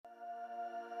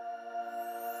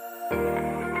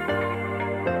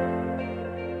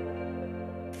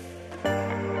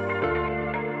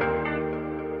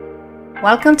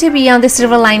Welcome to Beyond the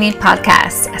Silver Lining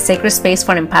podcast, a sacred space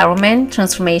for empowerment,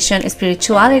 transformation,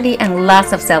 spirituality, and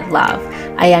lots of self-love.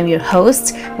 I am your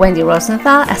host, Wendy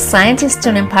Rosenthal, a scientist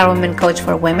and empowerment coach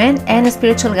for women and a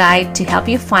spiritual guide to help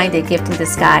you find a gift in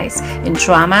disguise in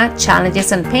trauma,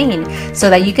 challenges, and pain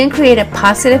so that you can create a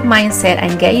positive mindset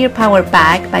and get your power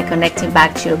back by connecting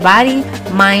back to your body,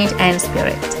 mind, and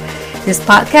spirit. This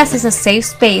podcast is a safe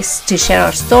space to share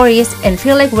our stories and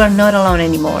feel like we're not alone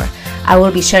anymore. I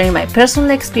will be sharing my personal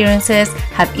experiences,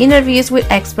 have interviews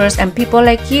with experts and people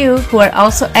like you who are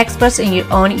also experts in your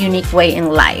own unique way in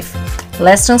life.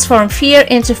 Let's transform fear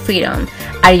into freedom.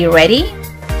 Are you ready?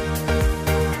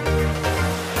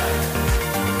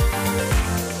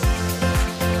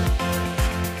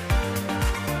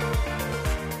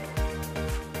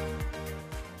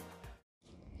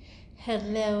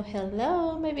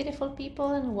 Hello, my beautiful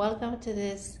people, and welcome to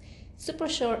this super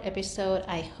short episode.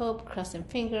 I hope, crossing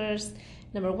fingers.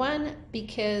 Number one,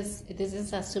 because this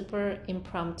is a super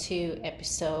impromptu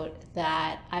episode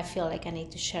that I feel like I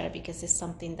need to share because it's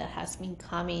something that has been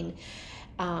coming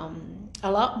a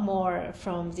lot more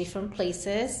from different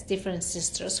places, different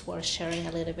sisters who are sharing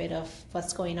a little bit of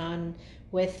what's going on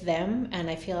with them. And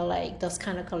I feel like those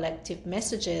kind of collective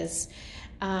messages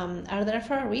are there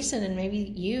for a reason, and maybe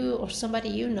you or somebody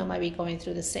you know might be going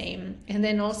through the same. And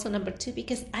then also number two,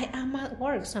 because I am at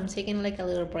work, so I'm taking like a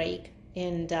little break,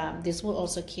 and this will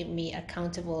also keep me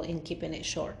accountable in keeping it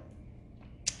short.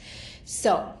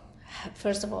 So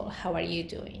first of all, how are you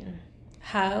doing?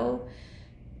 How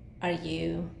are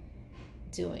you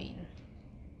doing?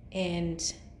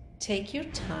 And take your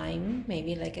time,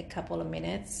 maybe like a couple of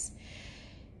minutes,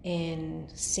 and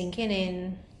sinking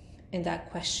in that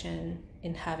question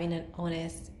and having an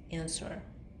honest answer.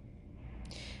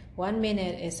 1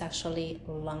 minute is actually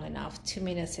long enough. 2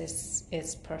 minutes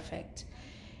is perfect.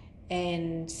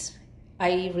 And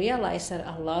I realize that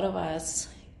a lot of us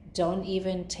don't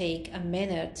even take a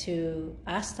minute to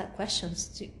ask that question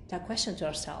to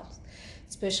ourselves,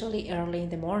 especially early in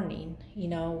the morning. You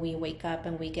know, we wake up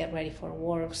and we get ready for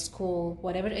work, school,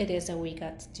 whatever it is that we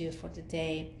got to do for the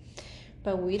day.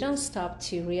 But we don't stop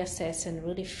to reassess and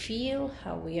really feel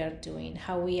how we are doing,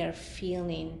 how we are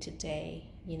feeling today.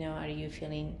 You know, are you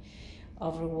feeling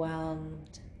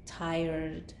overwhelmed,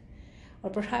 tired,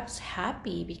 or perhaps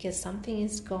happy because something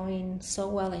is going so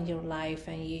well in your life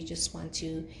and you just want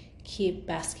to keep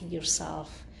basking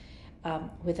yourself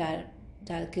with that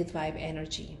good vibe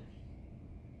energy.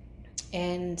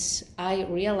 And I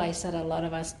realize that a lot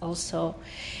of us also,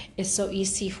 it's so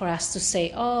easy for us to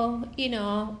say, oh, you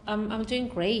know, I'm doing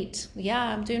great. Yeah,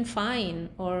 I'm doing fine.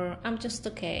 Or I'm just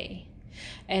okay.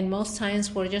 And most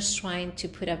times we're just trying to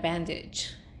put a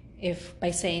bandage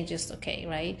by saying just okay,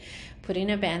 right?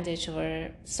 Putting a bandage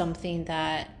over something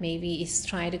that maybe is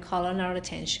trying to call on our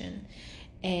attention.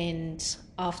 And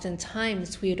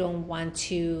oftentimes we don't want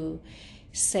to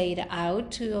say it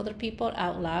out to other people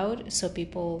out loud so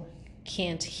people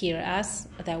can't hear us,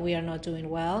 that we are not doing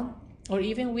well, or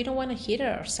even we don't want to hear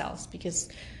it ourselves because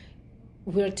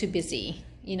we're too busy.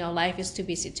 You know, life is too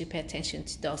busy to pay attention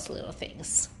to those little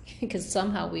things because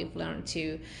somehow we've learned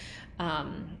to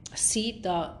see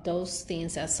those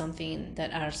things as something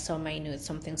that are so minute,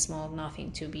 something small,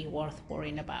 nothing to be worth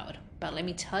worrying about. But let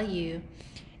me tell you,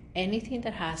 anything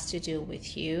that has to do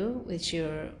with you, with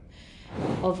your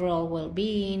overall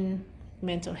well-being,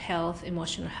 mental health,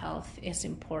 emotional health is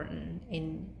important,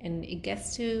 and it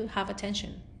gets to have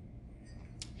attention.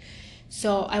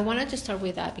 So I wanted to start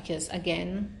with that because,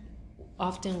 again,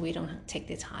 often we don't take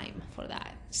the time for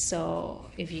that.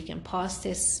 So if you can pause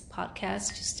this podcast,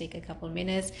 just take a couple of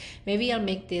minutes. Maybe I'll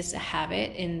make this a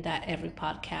habit in that every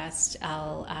podcast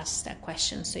I'll ask that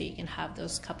question so you can have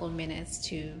those couple of minutes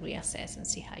to reassess and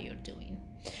see how you're doing.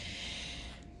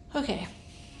 Okay.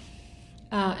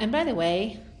 And by the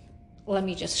way, let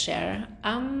me just share,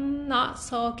 I'm not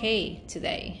so okay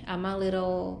today. I'm a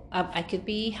little, I could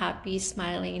be happy,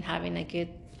 smiling, having a good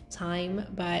time,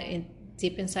 but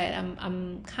deep inside,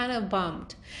 I'm kind of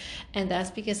bummed. And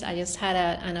that's because I just had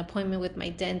an appointment with my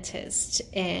dentist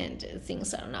and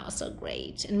things are not so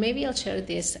great. And maybe I'll share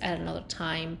this at another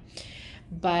time,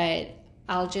 but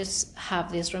I'll just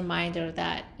have this reminder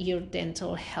that your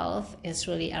dental health is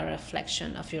really a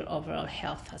reflection of your overall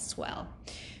health as well.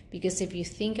 Because if you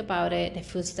think about it, the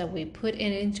foods that we put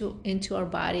into our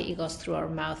body, it goes through our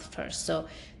mouth first. So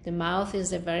the mouth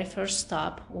is the very first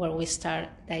stop where we start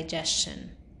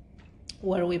digestion.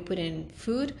 Where we put in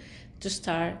food to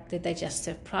start the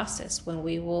digestive process, when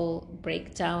we will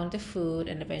break down the food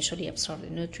and eventually absorb the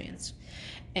nutrients.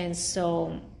 And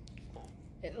so,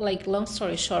 like, long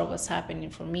story short, what's happening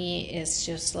for me is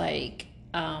just like,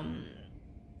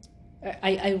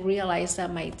 I realized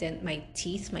that my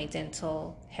teeth, my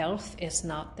dental health is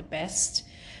not the best.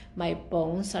 My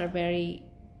bones are very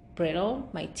brittle.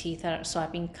 My teeth are, so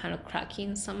I've been kind of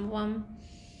cracking some of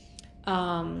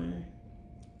them.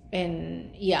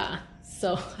 And yeah,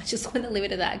 so I just want to leave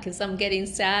it at that because I'm getting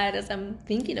sad as I'm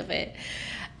thinking of it.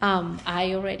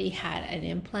 I already had an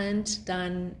implant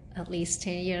done at least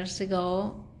 10 years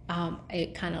ago.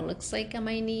 It kind of looks like I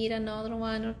might need another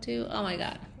one or two. Oh my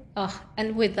God. Oh,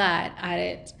 and with that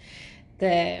added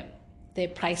the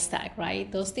price tag, right?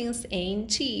 Those things ain't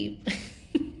cheap.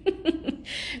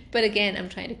 But again, I'm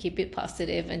trying to keep it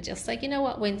positive and just like, you know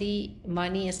what, Wendy,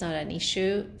 money is not an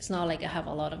issue. It's not like I have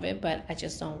a lot of it, but I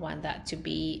just don't want that to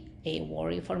be a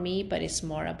worry for me. But it's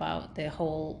more about the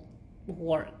whole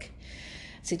work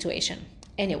situation.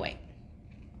 Anyway,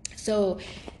 so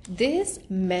this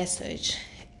message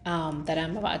that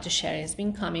I'm about to share has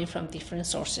been coming from different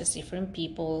sources, different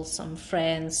people, some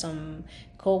friends, some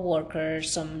co-workers,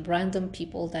 some random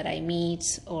people that I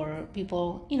meet, or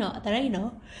people, you know, that I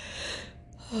know.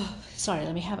 Oh, sorry,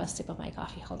 let me have a sip of my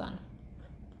coffee. Hold on.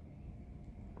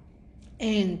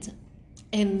 And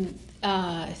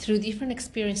through different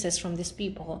experiences from these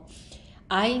people,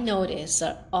 I notice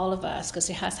that all of us, because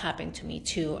it has happened to me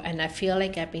too, and I feel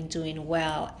like I've been doing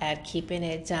well at keeping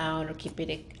it down or keeping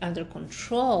it under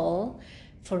control,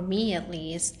 for me at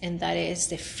least, and that is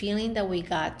the feeling that we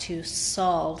got to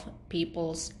solve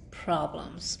people's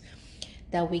problems,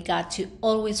 that we got to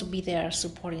always be there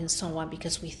supporting someone,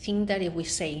 because we think that if we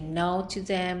say no to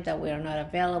them, that we are not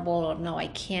available, or no, I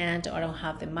can't, or I don't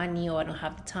have the money, or I don't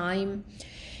have the time,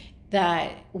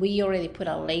 that we already put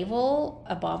a label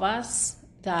above us,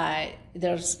 that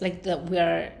there's like that we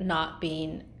are not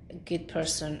being a good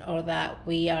person, or that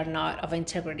we are not of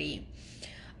integrity,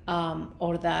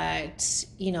 or that,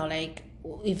 you know, like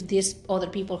if these other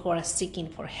people who are seeking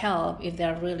for help, if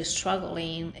they're really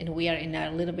struggling and we are in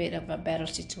a little bit of a better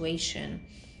situation,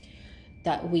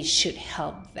 that we should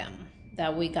help them,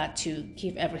 that we got to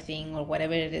give everything or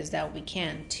whatever it is that we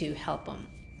can to help them.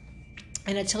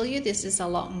 And I tell you, this is a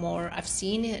lot more, I've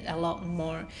seen it a lot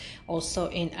more also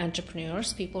in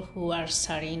entrepreneurs, people who are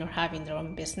starting or having their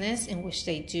own business, in which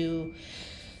they do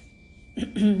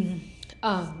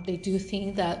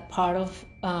think that part of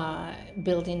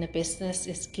building a business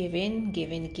is giving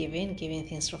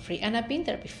things for free. And I've been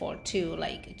there before too,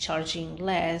 like charging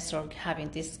less or having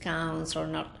discounts, or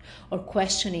not, or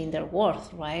questioning their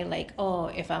worth, right? Like, oh,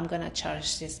 if I'm gonna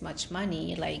charge this much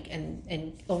money, like,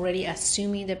 and already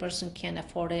assuming the person can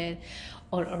afford it,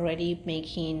 or already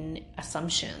making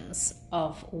assumptions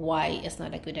of why it's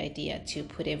not a good idea to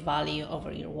put a value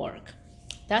over your work.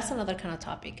 That's another kind of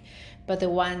topic. But the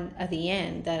one at the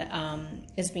end that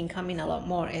has been coming a lot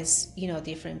more is, you know,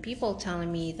 different people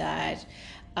telling me that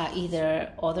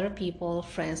either other people,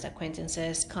 friends,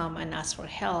 acquaintances come and ask for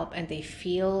help, and they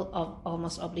feel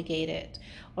almost obligated,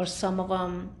 or some of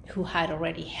them who had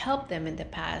already helped them in the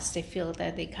past, they feel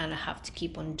that they kind of have to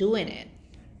keep on doing it.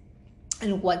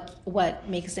 And what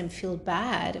makes them feel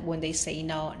bad when they say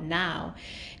no now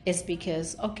is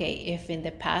because, okay, if in the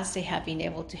past they have been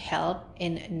able to help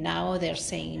and now they're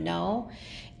saying no,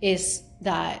 is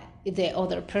that the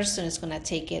other person is going to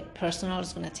take it personal,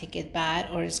 is going to take it bad,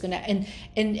 or it's going to,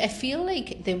 and I feel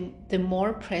like the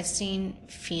more pressing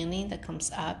feeling that comes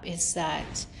up is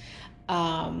that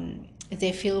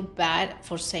they feel bad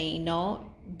for saying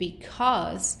no,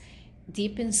 because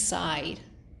deep inside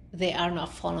they are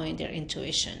not following their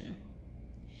intuition.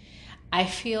 I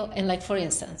feel, and like, for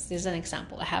instance, this is an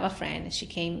example. I have a friend, she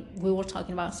came, we were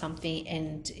talking about something,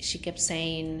 and she kept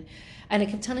saying, and I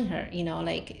kept telling her, you know,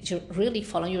 like, you're really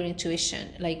following your intuition.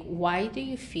 Like, why do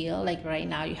you feel like right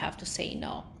now you have to say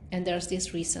no? And there's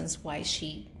these reasons why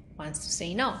she wants to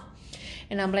say no.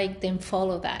 And I'm like, then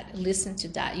follow that, listen to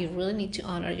that. You really need to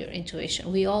honor your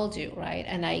intuition. We all do, right?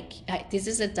 And I this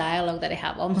is a dialogue that I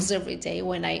have almost every day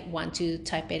when I want to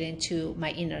type it into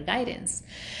my inner guidance.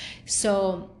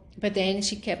 So, but then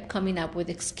she kept coming up with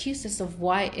excuses of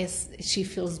why she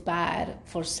feels bad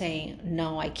for saying,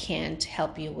 no, I can't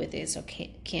help you with this, or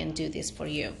can't do this for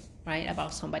you, right?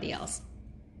 About somebody else.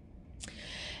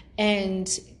 And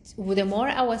the more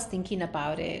I was thinking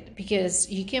about it,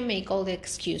 because you can make all the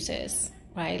excuses,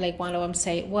 right? Like, one of them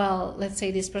say, well, let's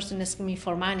say this person is asking me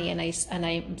for money, and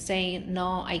I'm saying,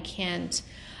 no, I can't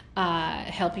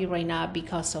help you right now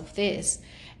because of this.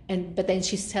 but then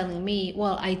she's telling me,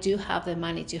 well, I do have the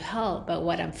money to help, but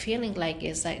what I'm feeling like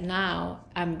is that now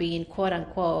I'm being quote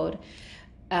unquote,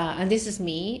 and this is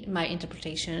me, my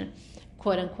interpretation,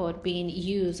 quote unquote, being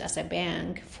used as a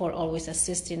bank for always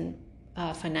assisting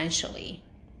financially.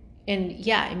 And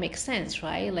yeah, it makes sense,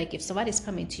 right? Like if somebody's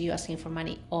coming to you asking for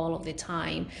money all of the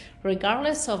time,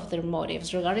 regardless of their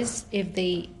motives, regardless if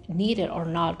they need it or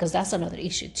not, because that's another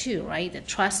issue too, right? The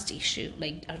trust issue.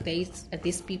 Like, are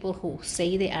these people who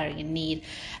say they are in need,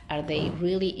 are they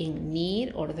really in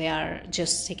need, or they are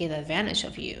just taking advantage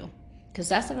of you? Because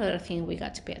that's another thing we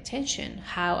got to pay attention.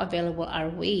 How available are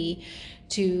we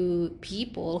to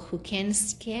people who can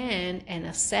scan and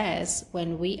assess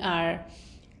when we are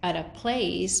at a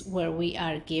place where we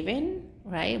are giving,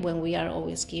 right? When we are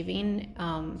always giving,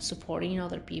 supporting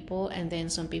other people, and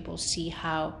then some people see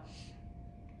how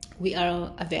we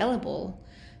are available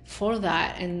for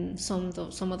that, and some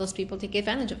of those people take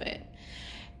advantage of it.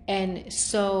 And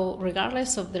so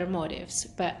regardless of their motives,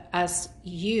 but as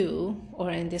you, or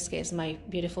in this case, my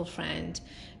beautiful friend,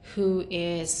 who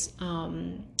is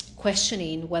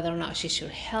questioning whether or not she should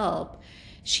help,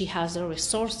 she has the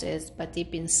resources, but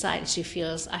deep inside she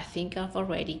feels, I think I've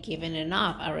already given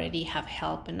enough, I already have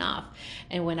helped enough.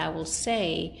 And when I will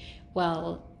say,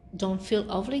 well, don't feel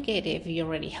obligated if you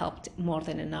already helped more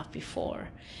than enough before.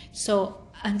 So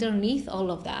underneath all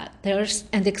of that, there's,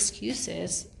 and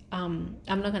excuses, I'm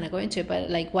not going to go into it, but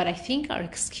like what I think are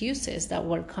excuses that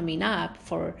were coming up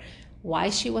for why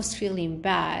she was feeling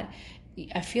bad.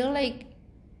 I feel like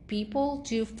people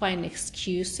do find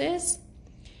excuses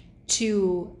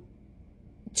to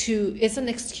it's an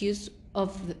excuse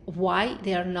of why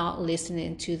they are not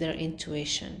listening to their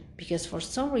intuition, because for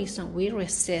some reason we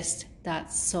resist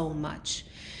that so much.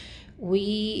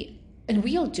 We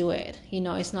all do it,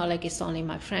 it's not like it's only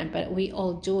my friend, but we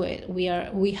all do it.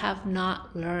 We have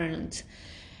not learned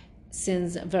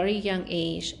since a very young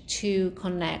age to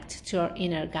connect to our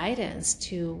inner guidance,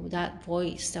 to that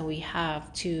voice that we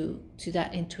have, to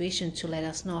that intuition, to let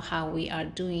us know how we are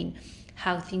doing,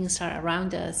 how things are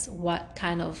around us, what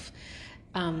kind of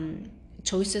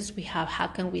choices we have, how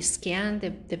can we scan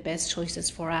the best choices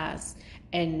for us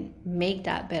and make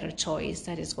that better choice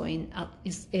that is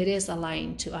it is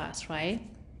aligned to us, right?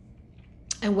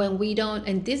 And when we don't,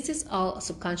 and this is all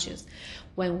subconscious,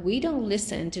 when we don't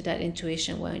listen to that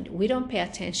intuition, when we don't pay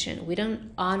attention, we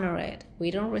don't honor it,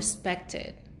 we don't respect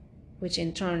it, which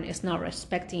in turn is not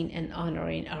respecting and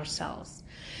honoring ourselves.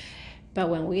 But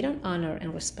when we don't honor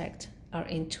and respect our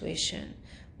intuition,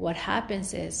 what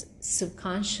happens is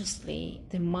subconsciously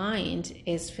the mind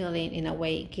is feeling in a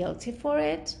way guilty for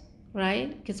it,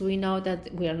 right? Because we know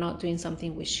that we are not doing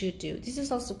something we should do. This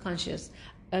is all subconscious.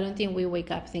 I don't think we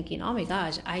wake up thinking, oh my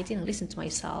gosh, I didn't listen to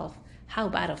myself, how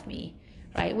bad of me,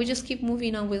 right? We just keep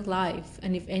moving on with life.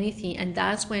 And if anything, and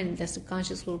that's when the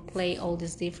subconscious will play all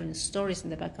these different stories in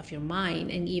the back of your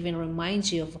mind and even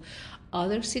remind you of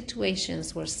other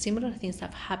situations where similar things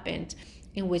have happened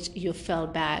in which you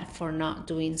felt bad for not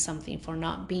doing something, for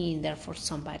not being there for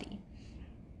somebody.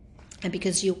 And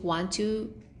because you want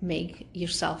to make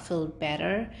yourself feel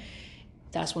better,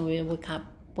 that's when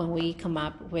we come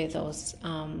up with those,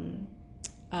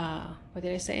 what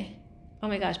did I say? Oh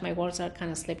my gosh, my words are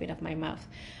kind of slipping off my mouth.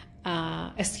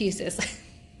 Excuses.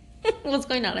 What's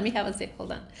going on? Let me have a sip.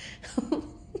 Hold on.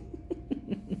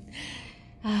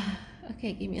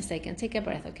 Okay, give me a second. Take a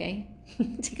breath, okay?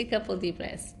 Take a couple deep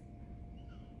breaths.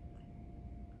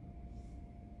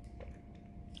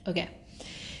 Okay.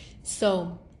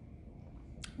 So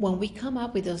when we come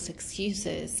up with those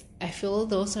excuses, I feel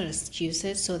those are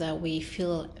excuses so that we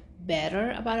feel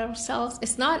better about ourselves.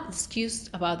 It's not an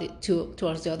excuse about it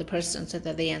towards the other person so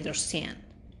that they understand.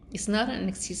 It's not an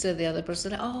excuse to the other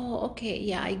person. Oh, okay,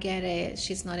 yeah, I get it.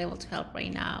 She's not able to help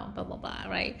right now, blah, blah, blah,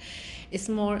 right? It's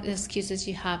more excuses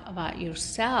you have about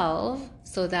yourself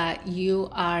so that you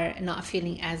are not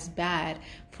feeling as bad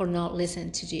for not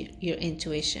listening to your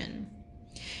intuition.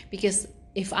 Because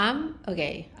if I'm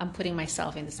putting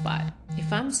myself in the spot.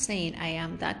 If I'm saying I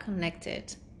am that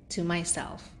connected to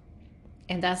myself,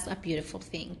 and that's a beautiful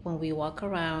thing when we walk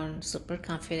around super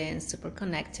confident, super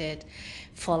connected,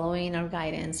 following our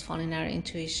guidance, following our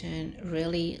intuition,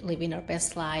 really living our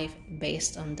best life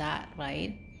based on that,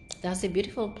 right? That's a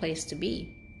beautiful place to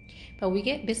be. But we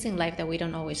get busy in life that we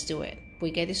don't always do it.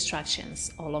 We get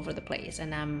distractions all over the place,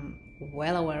 and I'm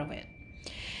well aware of it.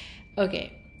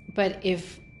 Okay, but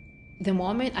if the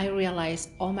moment I realized,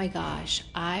 oh my gosh,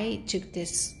 I took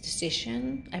this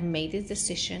decision, I made this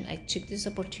decision, I took this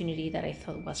opportunity that I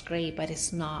thought was great, but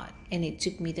it's not. And it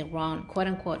took me the wrong, quote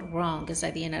unquote, wrong, because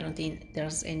at the end, I don't think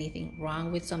there's anything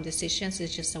wrong with some decisions.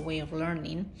 It's just a way of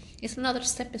learning. It's another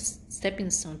stepping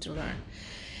stone to learn.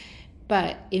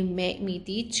 But it made me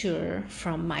detour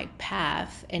from my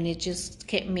path, and it just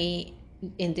kept me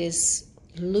in this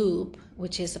loop,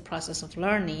 which is the process of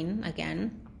learning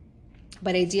again.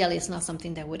 But ideally, it's not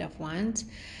something that I would have wanted.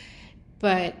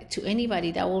 But to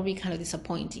anybody, that will be kind of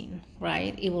disappointing,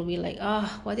 right? It will be like,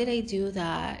 oh, why did I do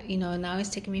that? Now it's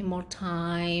taking me more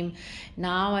time.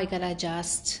 Now I gotta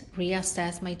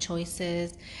reassess my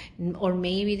choices. Or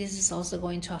maybe this is also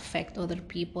going to affect other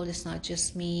people. It's not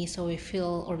just me. So we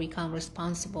feel or become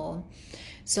responsible.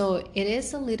 So it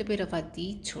is a little bit of a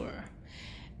detour.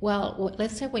 Well,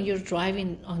 let's say when you're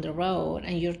driving on the road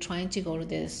and you're trying to go to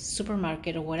the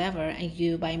supermarket or whatever, and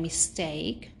you by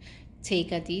mistake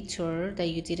take a detour that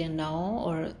you didn't know,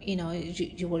 or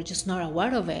you were just not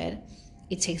aware of it.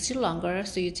 It takes you longer,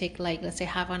 so you take, like, let's say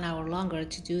half an hour longer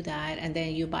to do that, and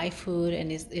then you buy food,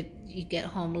 and you get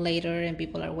home later and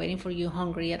people are waiting for you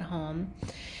hungry at home.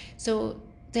 So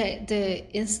the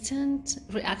instant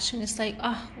reaction is like,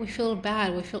 we feel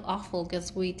bad, we feel awful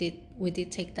because we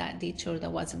did take that detour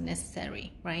that wasn't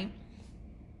necessary, right?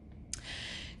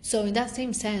 So in that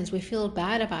same sense, we feel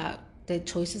bad about the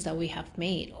choices that we have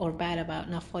made, or bad about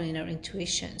not following our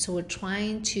intuition. So we're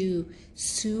trying to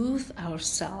soothe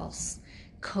ourselves,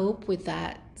 cope with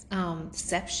that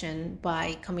deception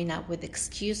by coming up with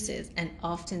excuses. And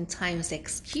oftentimes the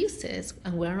excuses,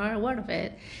 and we're not aware of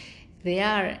it, they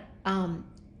are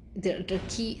they're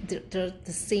the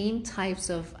same types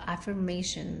of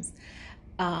affirmations.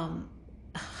 How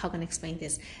can I explain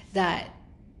this? That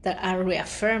are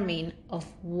reaffirming of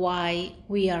why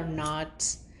we are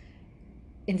not,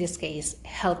 in this case,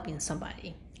 helping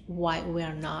somebody, why we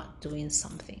are not doing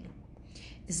something.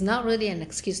 It's not really an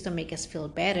excuse to make us feel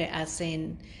better, as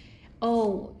in,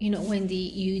 oh, Wendy,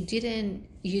 you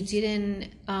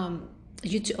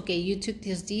took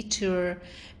this detour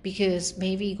because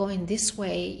maybe going this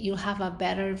way, you'll have a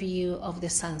better view of the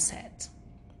sunset.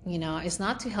 It's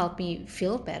not to help me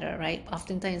feel better, right?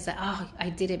 Oftentimes,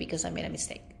 I did it because I made a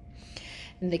mistake.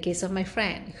 In the case of my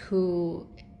friend, who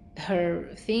her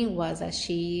thing was that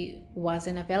she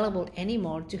wasn't available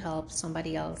anymore to help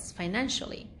somebody else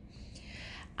financially,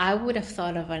 I would have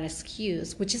thought of an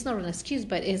excuse, which is not an excuse,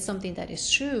 but it's something that is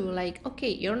true. Like, okay,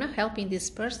 you're not helping this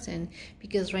person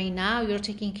because right now you're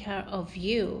taking care of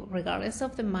you, regardless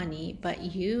of the money, but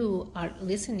you are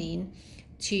listening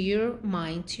to your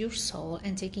mind, to your soul,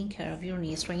 and taking care of your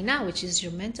needs right now, which is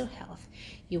your mental health.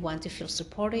 You want to feel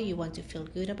supported, you want to feel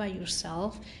good about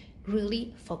yourself,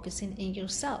 really focusing in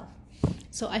yourself.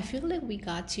 So I feel like we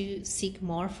got to seek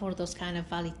more for those kind of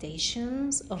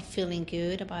validations of feeling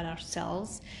good about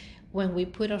ourselves when we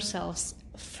put ourselves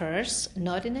first,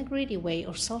 not in a greedy way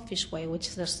or selfish way,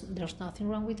 which there's nothing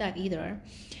wrong with that either,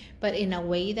 but in a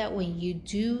way that when you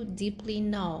do deeply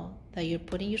know that you're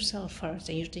putting yourself first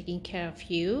and you're taking care of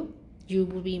you, you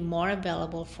will be more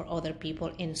available for other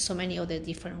people in so many other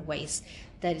different ways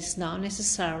that is not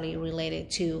necessarily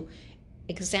related to,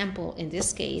 example, in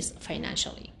this case,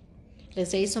 financially.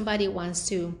 Let's say somebody wants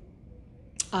to,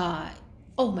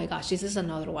 oh my gosh, this is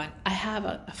another one. I have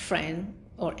a friend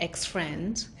or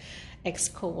ex-friend,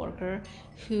 ex-coworker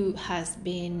who has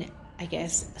been, I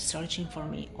guess, searching for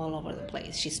me all over the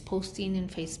place. She's posting in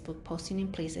Facebook, posting in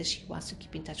places. She wants to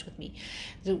keep in touch with me.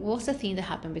 There was a thing that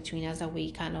happened between us that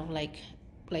we kind of like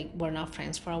we're not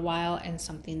friends for a while, and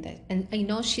something that, and I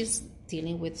know she's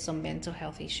dealing with some mental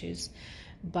health issues,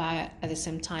 but at the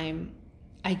same time,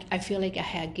 I feel like I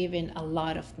had given a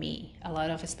lot of me,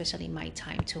 especially my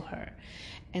time to her.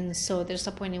 And so there's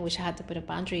a point in which I had to put a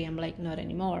boundary. I'm like, not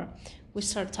anymore. We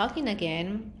start talking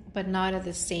again, but not at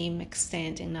the same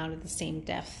extent and not at the same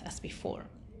depth as before.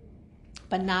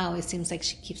 But now it seems like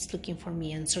she keeps looking for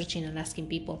me and searching and asking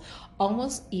people,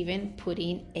 almost even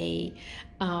putting a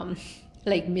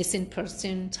like missing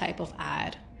person type of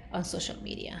ad on social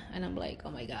media. And I'm like,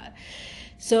 oh my God.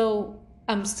 So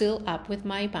I'm still up with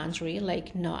my boundary.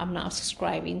 Like, no, I'm not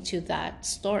subscribing to that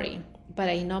story. But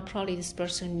I know probably this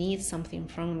person needs something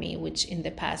from me, which in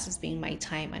the past has been my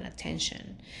time and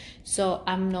attention. So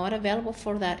I'm not available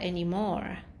for that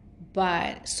anymore.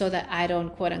 But so that I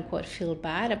don't, quote unquote, feel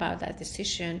bad about that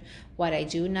decision, what I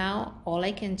do now, all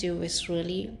I can do is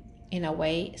really, in a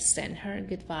way, send her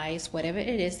good vibes, whatever it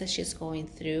is that she's going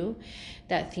through,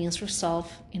 that things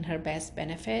resolve in her best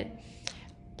benefit.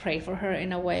 Pray for her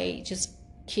in a way, just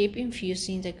keep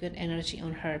infusing the good energy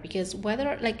on her, because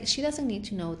whether, like, she doesn't need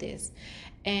to know this,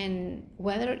 and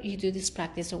whether you do this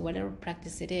practice or whatever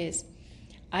practice it is,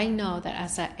 I know that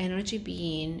as an energy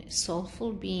being,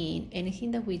 soulful being,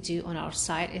 anything that we do on our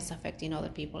side is affecting other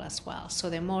people as well. So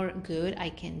the more good I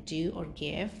can do or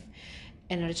give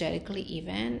energetically,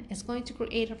 even, it's going to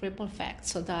create a ripple effect.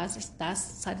 So that's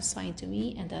satisfying to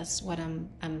me, and that's what I'm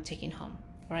taking home.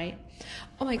 Right?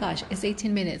 Oh my gosh, it's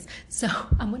 18 minutes. So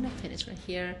I'm gonna finish right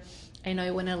here. I know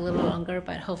it went a little longer,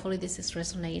 but hopefully this is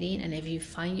resonating. And if you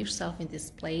find yourself in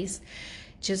this place,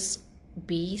 just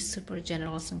be super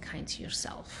generous and kind to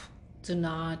yourself. Do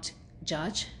not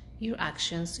judge your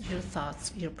actions, your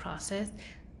thoughts, your process.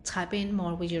 Tap in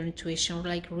more with your intuition,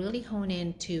 like really hone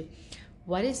into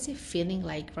what is it feeling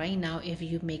like right now if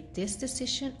you make this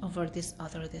decision over this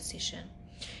other decision.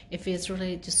 If it's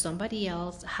related to somebody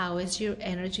else, how is your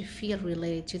energy field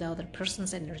related to the other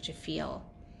person's energy field?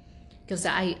 Because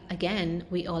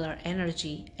we all are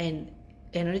energy, and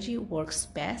energy works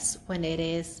best when it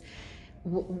is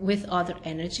with other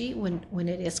energy, when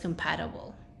it is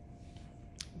compatible.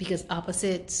 Because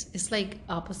opposites, it's like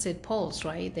opposite poles,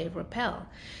 right? They repel.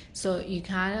 So you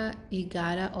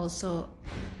gotta also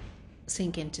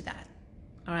sink into that.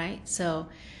 All right. So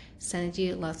send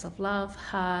you lots of love,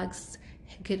 hugs,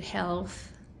 good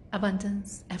health,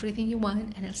 abundance, everything you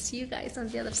want, and I'll see you guys on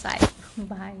the other side.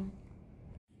 Bye.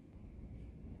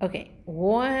 Okay,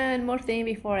 one more thing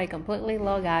before I completely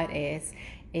log out is,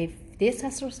 if this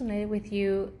has resonated with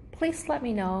you, please let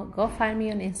me know. Go find me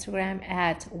on Instagram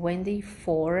at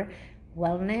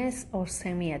Wendy4Wellness, or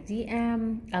send me a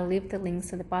DM. I'll leave the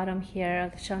links at the bottom here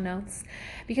of the show notes,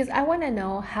 because I want to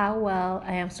know how well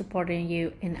I am supporting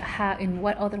you, and in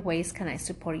what other ways can I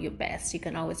support you best. You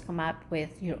can always come up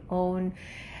with your own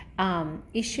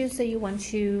issues that you want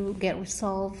to get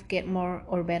resolved, get more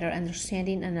or better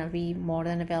understanding, and I'll be more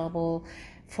than available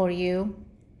for you.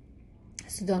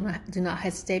 So do not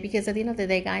hesitate, because at the end of the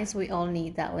day, guys, we all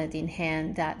need that lending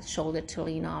hand, that shoulder to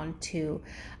lean on, to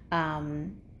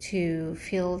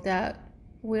feel that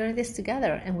we're in this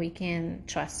together and we can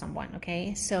trust someone.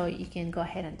 Okay, so you can go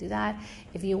ahead and do that.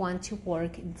 If you want to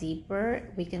work deeper,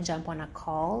 we can jump on a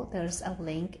call. There's a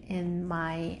link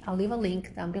I'll leave a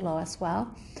link down below as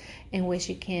well, in which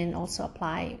you can also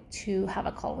apply to have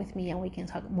a call with me, and we can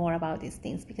talk more about these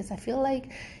things, because I feel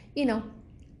like,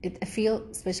 I feel,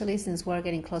 especially since we're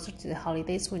getting closer to the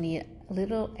holidays, we need a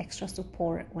little extra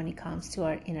support when it comes to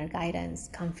our inner guidance,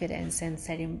 confidence, and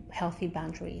setting healthy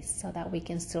boundaries, so that we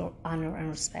can still honor and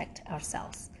respect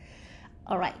ourselves.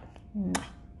 All right.